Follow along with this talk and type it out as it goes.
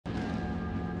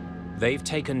They've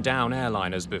taken down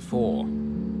airliners before.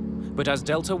 But as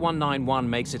Delta 191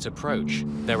 makes its approach,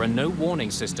 there are no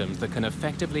warning systems that can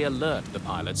effectively alert the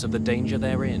pilots of the danger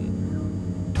they're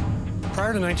in.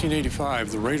 Prior to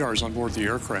 1985, the radars on board the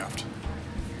aircraft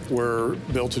were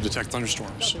built to detect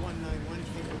thunderstorms,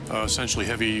 essentially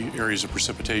heavy areas of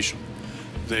precipitation.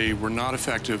 They were not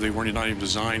effective. They were not even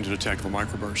designed to detect the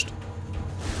microburst.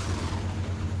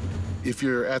 If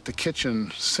you're at the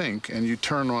kitchen sink and you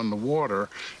turn on the water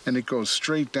and it goes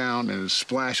straight down and it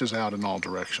splashes out in all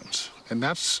directions. And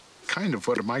that's kind of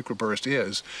what a microburst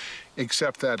is,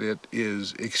 except that it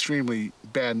is extremely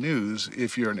bad news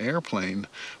if you're an airplane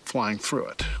flying through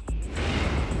it.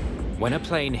 When a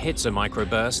plane hits a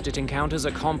microburst, it encounters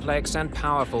a complex and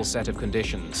powerful set of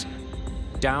conditions.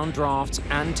 Downdrafts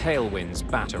and tailwinds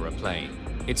batter a plane.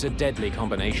 It's a deadly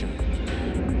combination.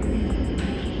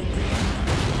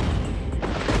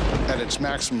 At its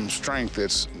maximum strength,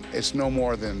 it's no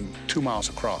more than 2 miles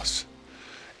across,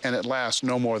 and it lasts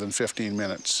no more than 15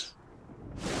 minutes.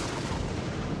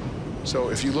 So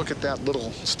if you look at that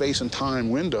little space and time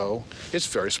window, it's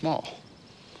very small.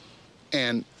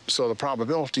 And so the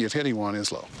probability of hitting one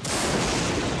is low.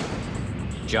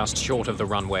 Just short of the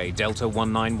runway, Delta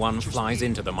 191 flies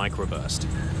into the microburst.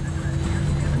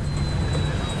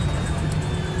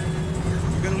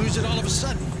 You're gonna lose it all of a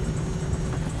sudden.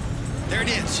 There it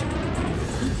is.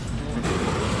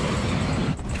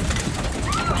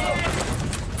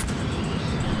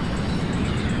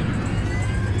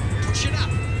 Push it up.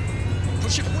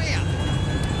 Push it way up.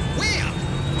 Way up.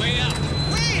 Way up.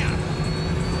 Way up.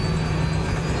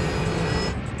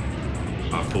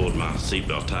 I pulled my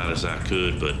seatbelt tight as I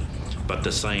could, but at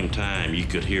the same time, you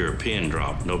could hear a pin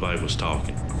drop. Nobody was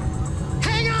talking.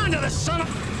 Hang on to the son of...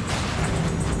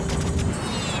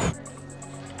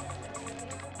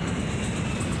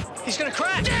 He's gonna crash!